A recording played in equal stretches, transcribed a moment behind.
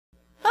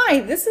Hi,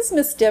 this is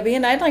Miss Debbie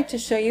and I'd like to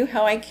show you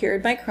how I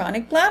cured my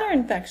chronic bladder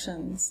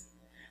infections.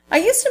 I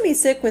used to be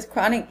sick with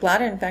chronic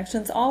bladder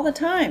infections all the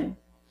time.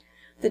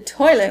 The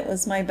toilet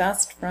was my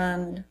best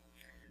friend.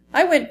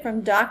 I went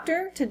from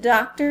doctor to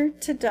doctor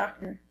to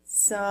doctor.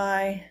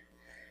 Sigh.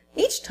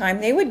 Each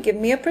time they would give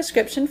me a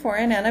prescription for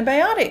an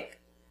antibiotic.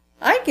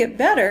 I'd get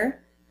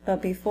better,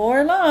 but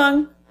before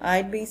long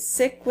I'd be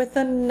sick with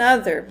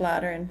another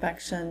bladder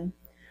infection.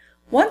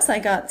 Once I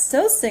got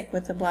so sick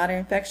with the bladder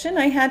infection,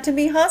 I had to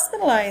be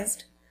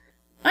hospitalized.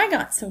 I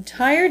got so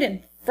tired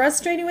and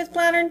frustrated with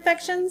bladder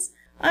infections,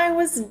 I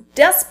was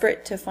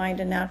desperate to find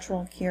a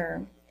natural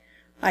cure.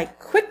 I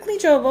quickly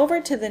drove over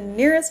to the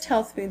nearest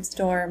health food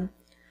store.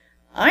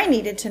 I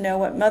needed to know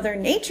what Mother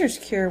Nature's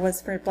cure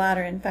was for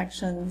bladder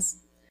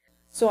infections.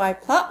 So I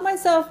plopped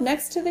myself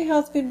next to the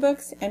health food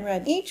books and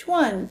read each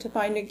one to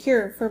find a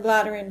cure for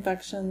bladder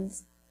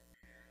infections.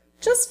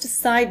 Just a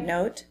side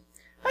note,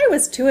 I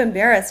was too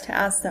embarrassed to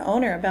ask the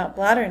owner about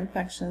bladder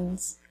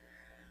infections.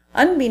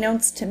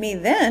 Unbeknownst to me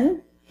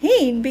then,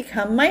 he'd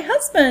become my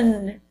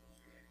husband.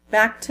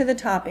 Back to the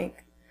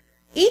topic.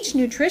 Each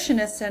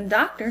nutritionist and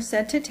doctor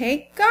said to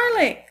take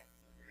garlic.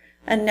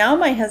 And now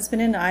my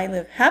husband and I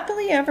live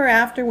happily ever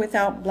after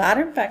without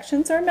bladder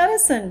infections or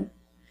medicine.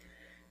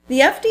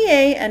 The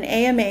FDA and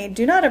AMA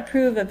do not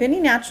approve of any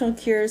natural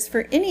cures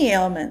for any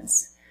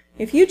ailments.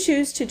 If you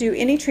choose to do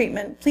any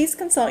treatment, please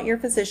consult your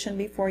physician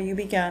before you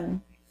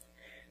begin.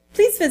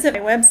 Please visit my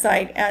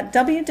website at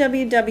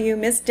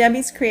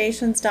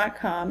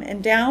www.missdebbiescreations.com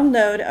and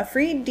download a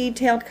free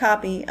detailed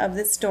copy of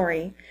this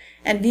story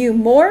and view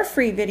more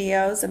free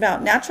videos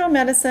about natural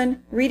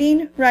medicine,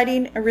 reading,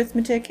 writing,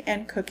 arithmetic,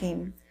 and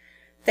cooking.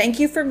 Thank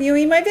you for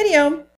viewing my video.